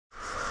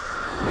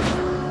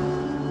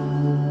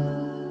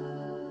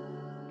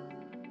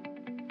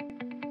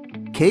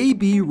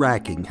KB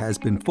Racking has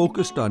been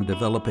focused on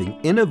developing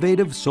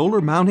innovative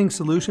solar mounting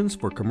solutions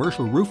for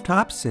commercial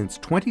rooftops since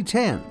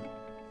 2010.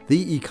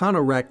 The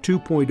EkonoRack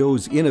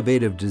 2.0's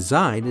innovative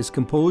design is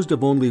composed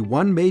of only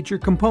one major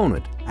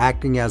component,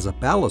 acting as a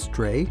ballast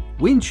tray,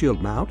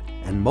 windshield mount,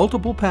 and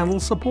multiple panel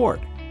support.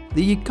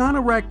 The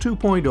EkonoRack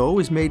 2.0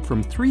 is made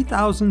from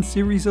 3000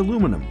 series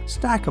aluminum,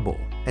 stackable,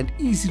 and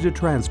easy to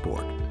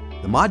transport.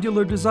 The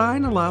modular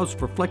design allows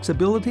for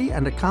flexibility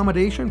and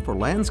accommodation for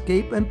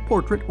landscape and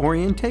portrait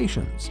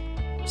orientations.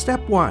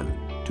 Step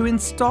 1. To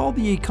install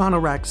the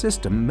EkonoRack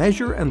system,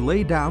 measure and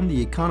lay down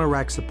the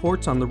EkonoRack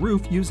supports on the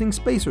roof using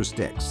spacer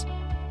sticks.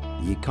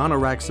 The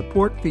EkonoRack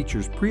support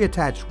features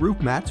pre-attached roof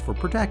mats for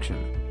protection.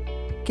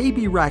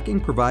 KB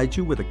Racking provides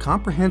you with a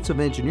comprehensive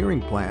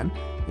engineering plan,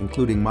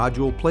 including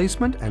module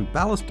placement and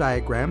ballast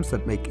diagrams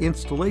that make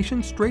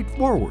installation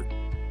straightforward.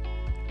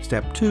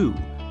 Step 2.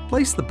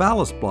 Place the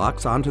ballast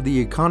blocks onto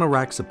the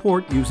EkonoRack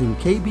support using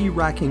KB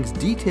Racking's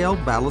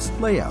detailed ballast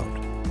layout.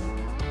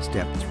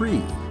 Step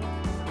 3.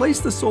 Place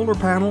the solar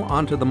panel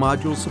onto the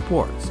module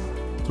supports.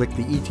 Click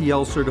the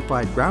ETL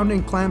certified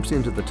grounding clamps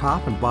into the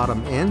top and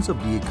bottom ends of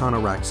the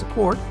EkonoRack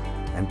support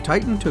and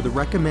tighten to the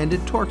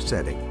recommended torque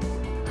setting.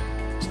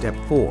 Step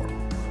 4.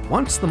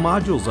 Once the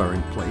modules are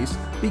in place,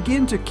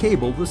 begin to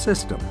cable the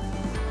system.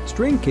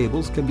 String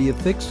cables can be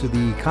affixed to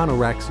the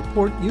EkonoRack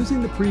support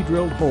using the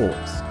pre-drilled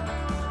holes.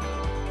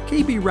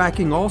 KB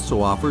Racking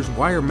also offers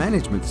wire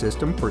management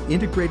system for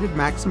integrated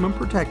maximum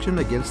protection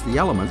against the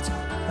elements,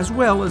 as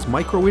well as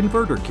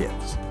microinverter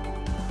kits.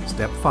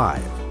 Step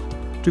 5.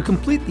 To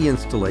complete the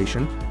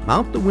installation,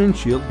 mount the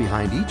windshield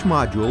behind each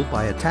module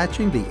by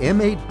attaching the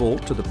M8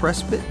 bolt to the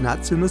press fit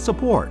nuts in the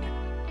support.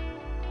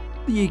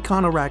 The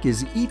EkonoRack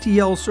is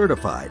ETL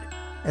certified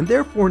and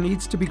therefore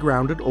needs to be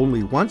grounded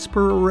only once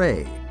per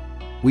array.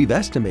 We've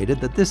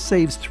estimated that this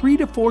saves 3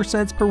 to 4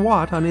 cents per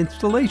watt on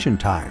installation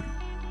time.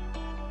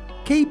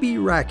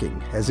 KB Racking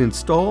has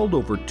installed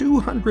over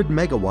 200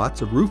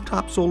 megawatts of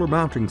rooftop solar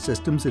mounting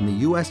systems in the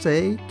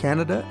USA,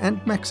 Canada, and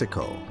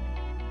Mexico.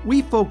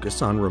 We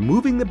focus on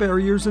removing the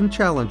barriers and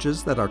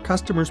challenges that our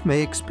customers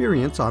may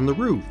experience on the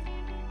roof.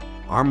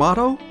 Our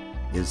motto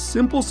is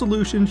simple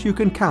solutions you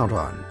can count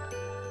on,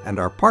 and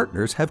our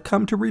partners have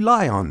come to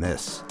rely on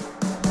this.